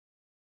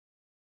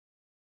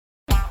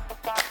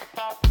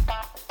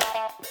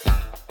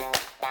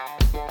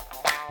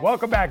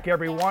 Welcome back,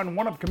 everyone.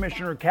 One of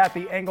Commissioner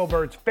Cathy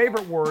Engelbert's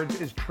favorite words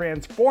is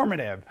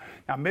transformative.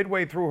 Now,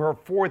 midway through her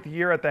 4th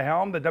year at the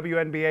helm, the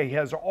WNBA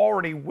has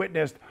already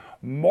witnessed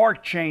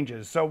marked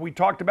changes. So we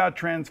talked about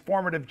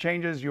transformative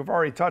changes. You've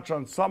already touched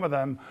on some of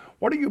them.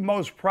 What are you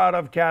most proud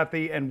of,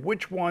 Cathy, and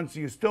which ones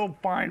do you still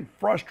find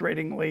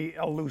frustratingly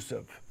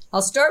elusive?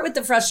 I'll start with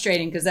the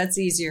frustrating because that's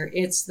easier.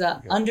 It's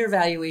the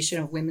undervaluation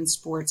of women's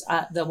sports.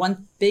 The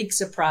one big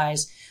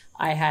surprise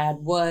I had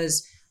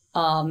was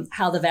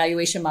how the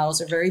valuation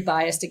models are very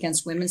biased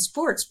against women's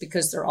sports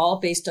because they're all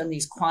based on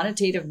these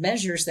quantitative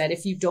measures that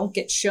if you don't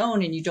get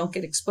shown and you don't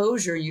get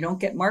exposure, you don't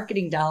get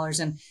marketing dollars,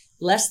 and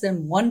less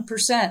than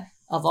 1%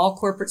 of all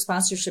corporate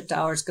sponsorship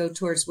dollars go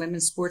towards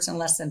women's sports and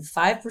less than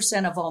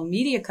 5% of all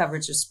media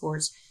coverage of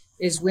sports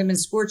is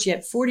women's sports,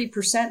 yet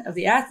 40% of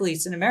the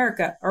athletes in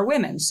America are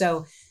women.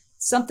 So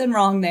something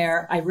wrong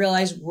there. I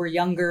realize we're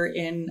younger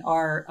in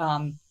our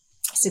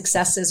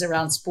successes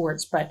around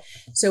sports, but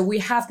so we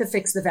have to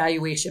fix the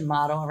valuation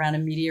model around a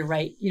media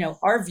right. You know,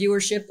 our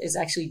viewership is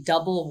actually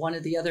double one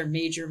of the other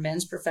major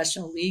men's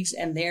professional leagues,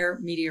 and their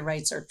media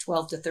rights are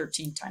 12 to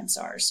 13 times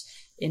ours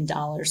in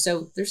dollars.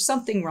 So there's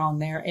something wrong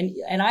there.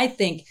 And I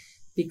think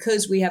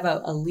because we have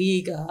a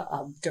league,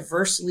 a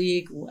diverse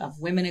league of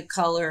women of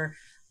color,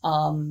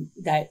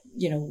 that,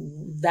 you know,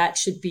 that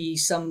should be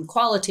some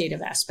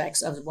qualitative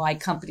aspects of why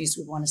companies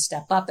would want to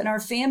step up. And our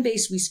fan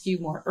base, we skew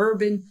more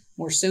urban,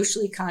 more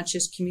socially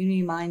conscious,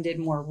 community minded,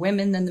 more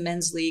women than the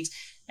men's leagues,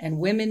 and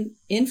women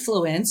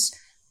influence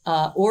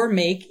or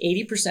make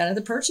 80% of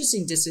the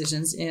purchasing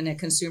decisions in a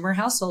consumer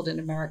household in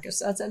America.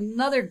 So that's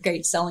another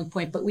great selling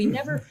point, but we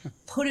never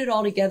put it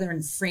all together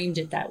and framed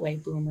it that way,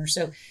 Boomer.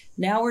 So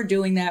now we're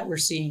doing that. We're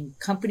seeing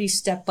companies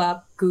step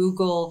up.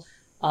 Google,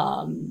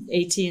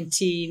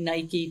 AT&T,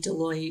 Nike,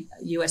 Deloitte,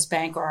 US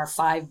Bank are our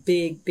 5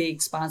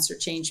 big sponsor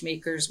change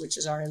makers, which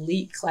is our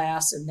elite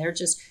class. And they're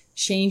just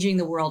changing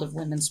the world of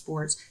women's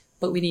sports.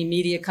 But we need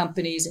media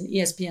companies, and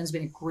ESPN's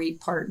been a great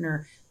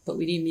partner, but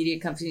we need media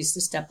companies to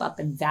step up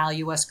and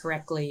value us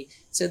correctly.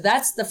 So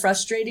that's the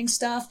frustrating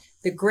stuff.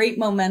 The great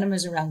momentum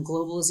is around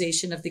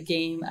globalization of the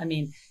game. I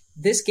mean,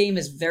 this game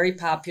is very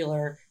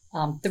popular.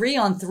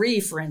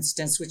 3-on-3, for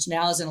instance, which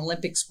now is an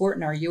Olympic sport,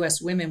 and our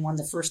U.S. women won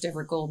the first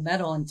ever gold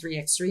medal in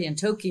 3x3 in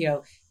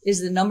Tokyo, is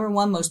the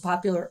 #1 most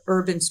popular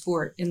urban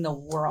sport in the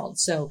world.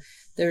 So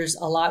there's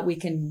a lot we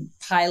can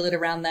pilot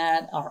around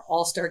that. Our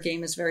All-Star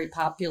game is very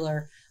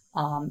popular.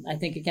 I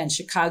think, again,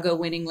 Chicago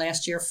winning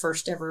last year,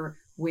 first ever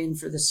win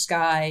for the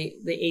Sky.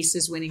 The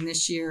Aces winning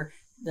this year.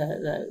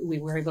 We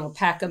were able to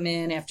pack them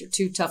in after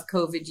 2 tough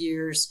COVID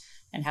years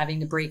and having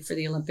the break for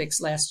the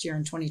Olympics last year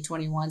in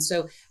 2021.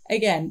 So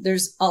again,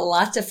 there's a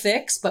lot to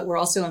fix, but we're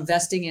also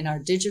investing in our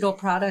digital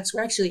products.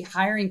 We're actually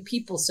hiring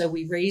people. So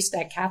we raised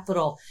that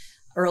capital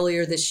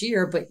earlier this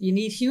year, but you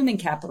need human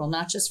capital,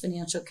 not just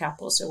financial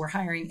capital. So we're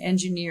hiring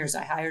engineers.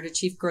 I hired a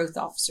chief growth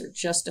officer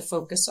just to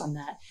focus on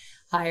that,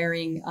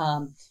 hiring,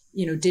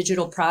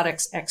 digital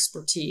products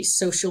expertise,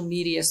 social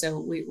media. So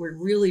we're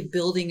really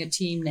building a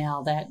team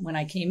now that when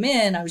I came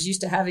in, I was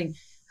used to having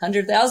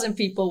 100,000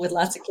 people with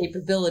lots of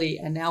capability.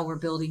 And now we're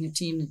building a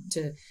team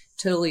to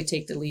totally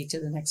take the lead to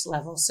the next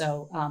level.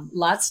 So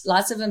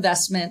lots of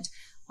investment.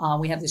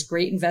 We have this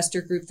great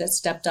investor group that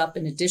stepped up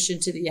in addition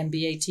to the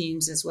NBA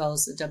teams, as well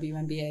as the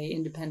WNBA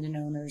independent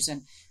owners,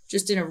 and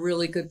just in a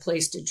really good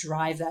place to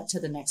drive that to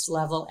the next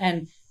level.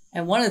 And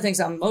one of the things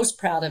I'm most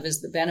proud of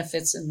is the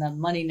benefits and the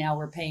money now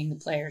we're paying the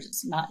players.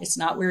 It's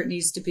not where it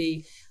needs to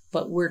be.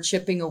 but we're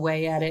chipping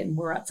away at it. And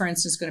we're, for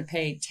instance, going to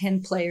pay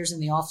 10 players in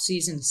the off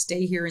season to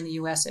stay here in the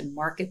U.S. and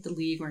market the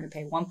league. We're going to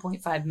pay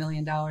 $1.5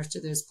 million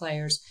to those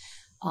players.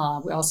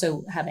 We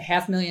also have a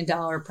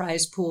 $500,000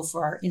 prize pool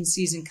for our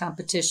in-season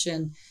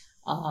competition.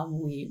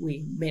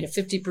 We made a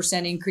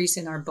 50% increase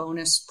in our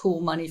bonus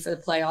pool money for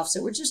the playoffs.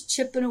 So we're just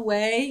chipping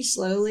away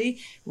slowly.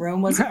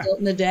 Rome wasn't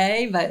built in a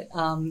day, but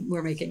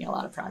we're making a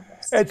lot of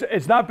progress.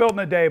 It's not built in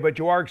a day, but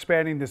you are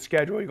expanding the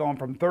schedule. You're going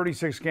from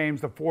 36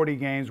 games to 40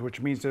 games,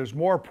 which means there's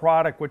more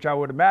product, which I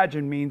would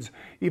imagine means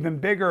even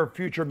bigger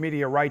future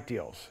media right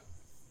deals.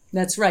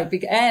 That's right.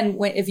 And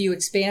if you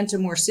expand to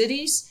more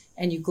cities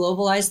and you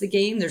globalize the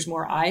game, there's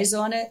more eyes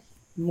on it,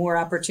 more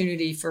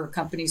opportunity for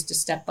companies to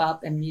step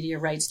up and media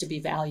rights to be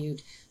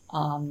valued,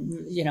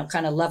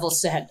 kind of level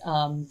set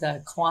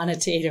the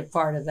quantitative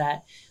part of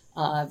that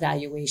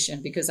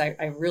valuation. Because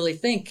I really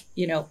think,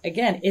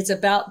 again, it's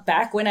about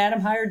back when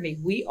Adam hired me,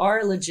 we are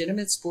a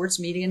legitimate sports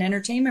media and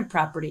entertainment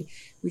property.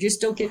 We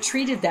just don't get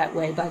treated that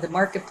way by the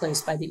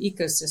marketplace, by the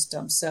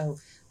ecosystem. So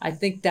I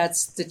think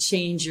that's the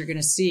change you're going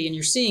to see, and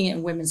you're seeing it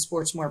in women's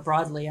sports more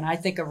broadly. And I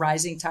think a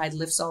rising tide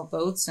lifts all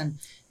boats,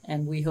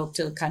 and we hope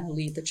to kind of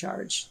lead the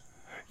charge.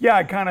 Yeah,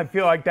 I kind of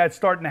feel like that's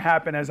starting to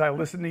happen as I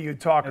listen to you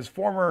talk. As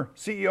former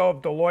CEO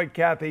of Deloitte,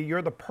 Kathy,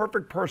 you're the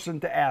perfect person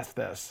to ask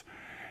this.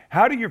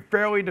 How do you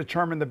fairly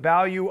determine the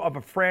value of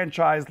a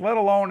franchise, let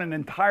alone an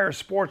entire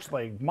sports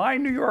league? My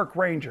New York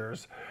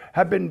Rangers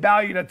have been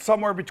valued at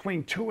somewhere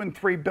between $2 and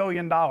 $3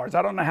 billion. I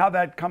don't know how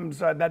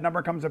that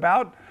number comes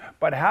about,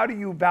 but how do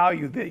you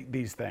value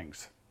these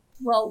things?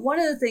 Well, one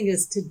of the things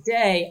is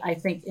today, I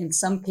think in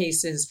some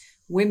cases,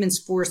 women's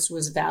sports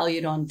was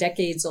valued on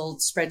decades-old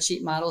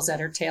spreadsheet models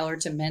that are tailored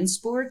to men's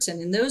sports.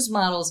 And in those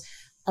models,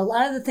 a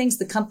lot of the things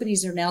the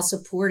companies are now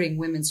supporting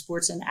women's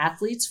sports and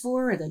athletes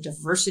for, the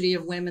diversity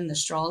of women, the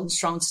strong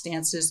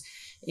stances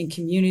in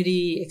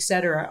community, et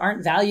cetera,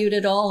 aren't valued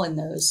at all in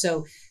those.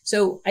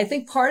 So I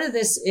think part of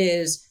this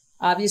is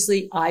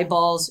obviously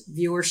eyeballs,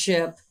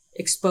 viewership,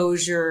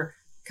 exposure,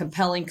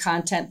 compelling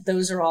content.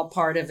 Those are all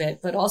part of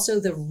it, but also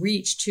the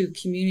reach to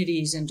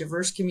communities and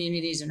diverse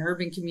communities and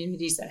urban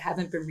communities that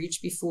haven't been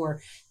reached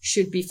before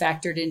should be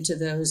factored into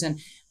those.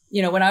 And,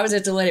 when I was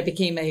at Deloitte, I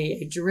became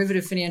a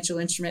derivative financial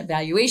instrument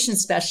valuation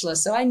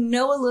specialist. So I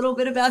know a little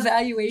bit about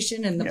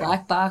valuation and the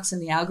black box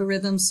and the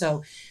algorithms.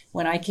 So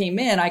when I came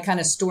in, I kind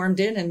of stormed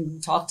in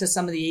and talked to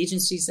some of the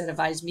agencies that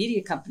advise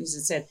media companies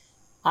and said,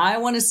 I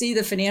want to see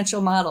the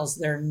financial models.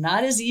 They're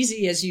not as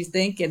easy as you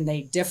think, and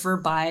they differ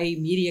by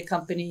media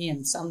company,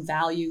 and some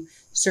value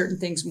certain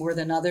things more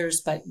than others.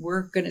 But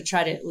we're going to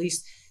try to at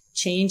least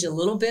change a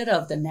little bit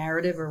of the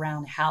narrative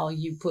around how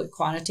you put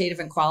quantitative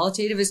and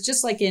qualitative. It's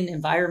just like in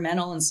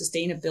environmental and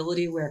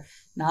sustainability, where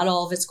not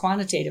all of it's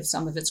quantitative,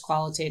 some of it's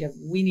qualitative.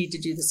 We need to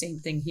do the same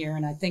thing here.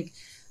 And I think,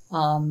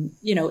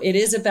 it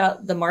is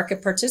about the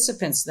market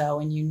participants,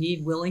 though, and you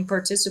need willing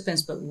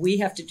participants, but we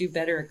have to do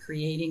better at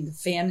creating the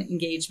fan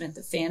engagement,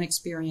 the fan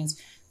experience.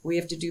 We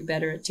have to do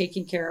better at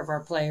taking care of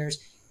our players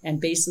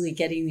and basically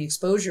getting the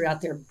exposure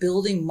out there,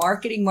 building,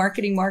 marketing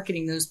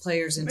those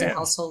players into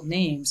household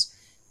names,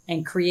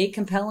 and create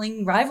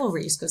compelling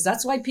rivalries, because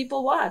that's why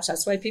people watch.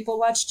 That's why people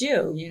watched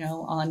you,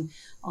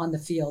 on the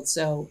field.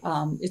 So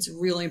it's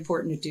really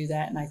important to do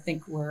that. And I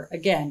think we're,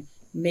 again,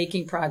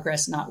 making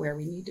progress, not where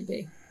we need to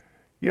be.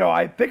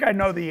 I think I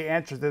know the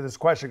answer to this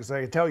question because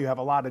I can tell you have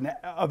a lot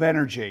of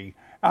energy.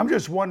 I'm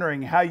just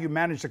wondering how you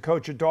managed to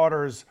coach your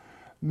daughter's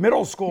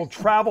middle school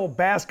travel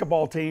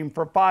basketball team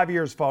for 5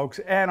 years, folks,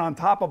 and on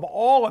top of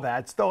all of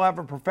that, still have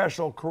a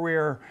professional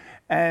career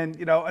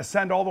and,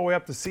 ascend all the way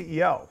up to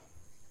CEO.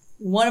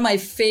 One of my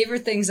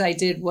favorite things I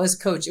did was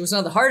coach. It was one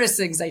of the hardest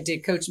things I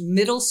did, coach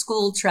middle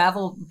school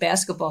travel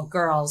basketball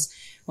girls,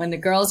 when the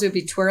girls would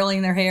be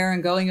twirling their hair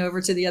and going over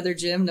to the other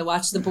gym to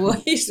watch the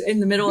boys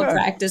in the middle of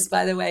practice,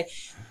 by the way.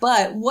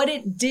 But what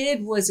it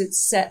did was it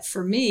set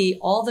for me,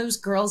 all those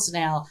girls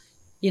now,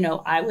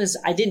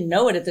 I didn't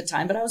know it at the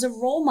time, but I was a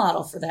role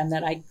model for them,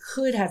 that I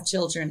could have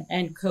children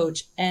and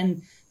coach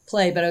and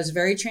play. But I was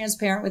very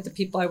transparent with the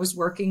people I was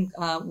working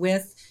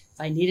with. If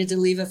I needed to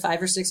leave at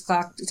 5 or 6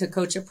 o'clock to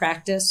coach a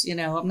practice,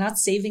 I'm not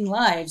saving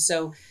lives.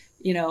 So,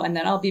 and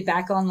then I'll be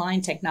back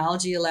online.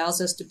 Technology allows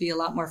us to be a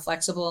lot more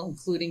flexible,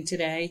 including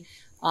today.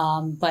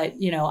 But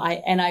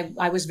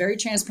I was very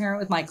transparent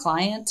with my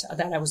client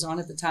that I was on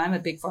at the time, a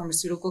big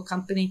pharmaceutical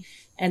company.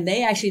 And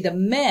they actually, the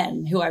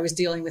men who I was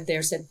dealing with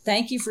there, said,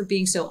 thank you for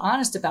being so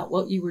honest about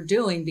what you were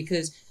doing,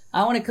 because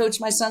I want to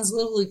coach my son's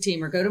Little League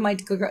team or go to my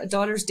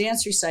daughter's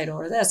dance recital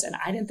or this. And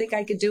I didn't think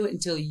I could do it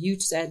until you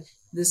said,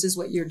 this is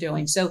what you're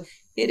doing. So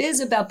it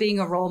is about being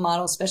a role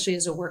model, especially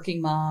as a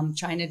working mom,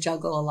 trying to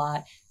juggle a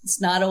lot.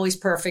 It's not always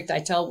perfect. I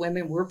tell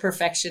women we're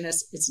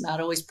perfectionists. It's not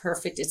always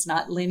perfect. It's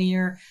not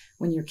linear.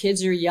 When your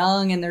kids are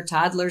young and they're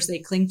toddlers, they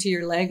cling to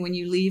your leg when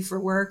you leave for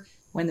work.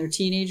 When they're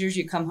teenagers,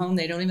 you come home,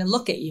 they don't even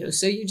look at you.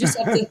 So you just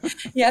have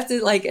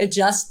to,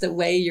 adjust the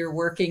way you're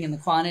working and the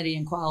quantity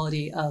and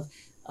quality of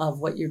of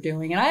what you're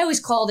doing. And I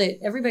always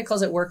everybody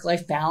calls it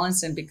work-life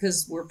balance. And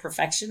because we're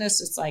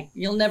perfectionists, it's like,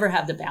 you'll never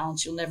have the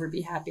balance. You'll never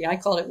be happy. I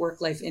call it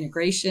work-life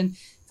integration.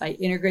 If I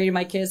integrated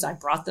my kids, I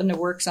brought them to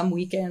work some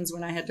weekends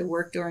when I had to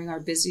work during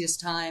our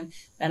busiest time.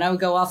 And I would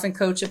go off and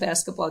coach a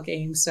basketball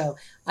game. So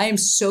I am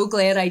so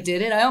glad I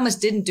did it. I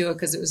almost didn't do it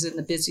because it was in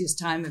the busiest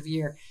time of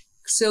year.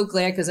 So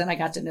glad, because then I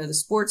got to know the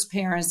sports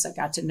parents. I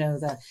got to know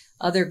the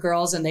other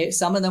girls, and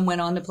some of them went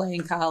on to play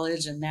in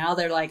college. And now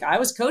they're like, I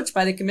was coached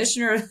by the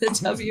commissioner of the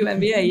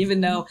WNBA,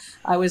 even though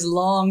I was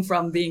long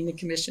from being the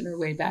commissioner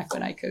way back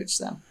when I coached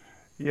them.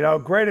 You know,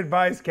 great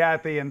advice,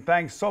 Kathy, and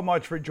thanks so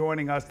much for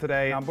joining us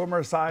today. I'm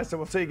Boomer Esiason.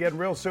 We'll see you again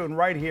real soon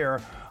right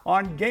here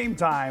on Game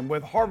Time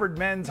with Harvard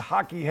men's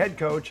hockey head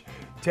coach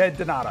Ted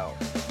Donato.